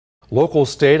Local,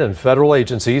 state, and federal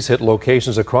agencies hit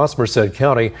locations across Merced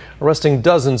County, arresting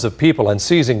dozens of people and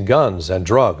seizing guns and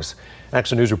drugs.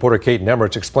 Action News reporter Kate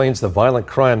Nemrich explains the violent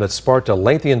crime that sparked a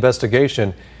lengthy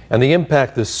investigation and the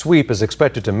impact this sweep is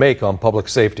expected to make on public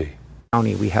safety.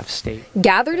 We have state.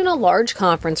 Gathered in a large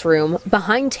conference room,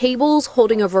 behind tables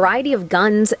holding a variety of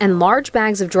guns and large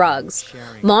bags of drugs,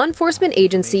 law enforcement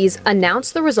agencies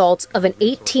announced the results of an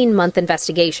 18-month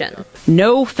investigation.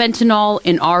 No fentanyl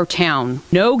in our town.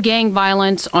 No gang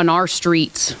violence on our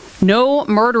streets. No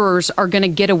murderers are going to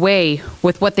get away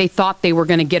with what they thought they were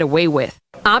going to get away with.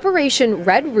 Operation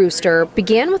Red Rooster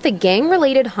began with a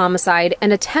gang-related homicide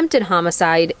and attempted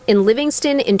homicide in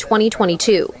Livingston in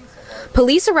 2022.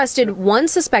 Police arrested one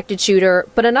suspected shooter,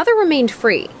 but another remained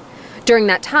free. During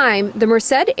that time, the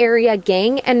Merced Area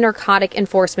Gang and Narcotic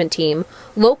Enforcement Team,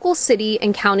 local city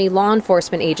and county law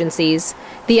enforcement agencies,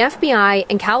 the FBI,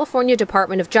 and California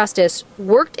Department of Justice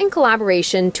worked in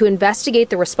collaboration to investigate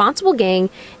the responsible gang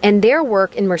and their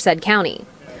work in Merced County.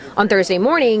 On Thursday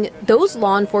morning, those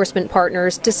law enforcement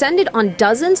partners descended on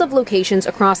dozens of locations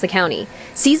across the county,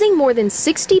 seizing more than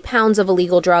 60 pounds of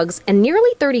illegal drugs and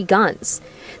nearly 30 guns.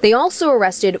 They also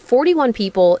arrested 41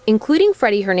 people, including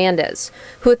Freddie Hernandez,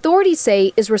 who authorities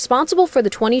say is responsible for the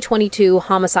 2022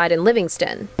 homicide in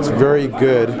Livingston. It's very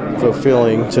good,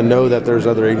 fulfilling to know that there's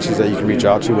other agencies that you can reach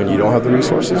out to when you don't have the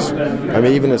resources. I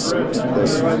mean, even this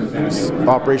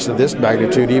operation of this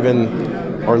magnitude, even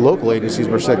our local agencies,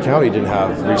 Merced County, didn't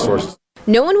have resources.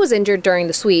 No one was injured during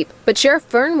the sweep, but Sheriff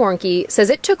Vern Warnke says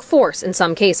it took force in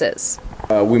some cases.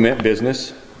 We meant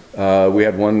business. We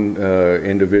had one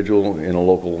individual in a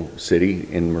local city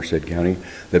in Merced County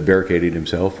that barricaded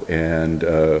himself, and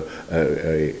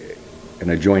an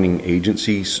adjoining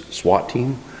agency's SWAT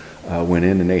team went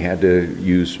in and they had to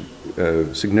use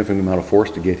a significant amount of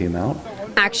force to get him out.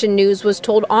 Action News was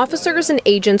told officers and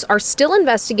agents are still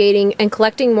investigating and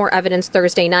collecting more evidence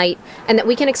Thursday night, and that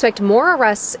we can expect more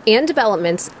arrests and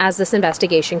developments as this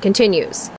investigation continues.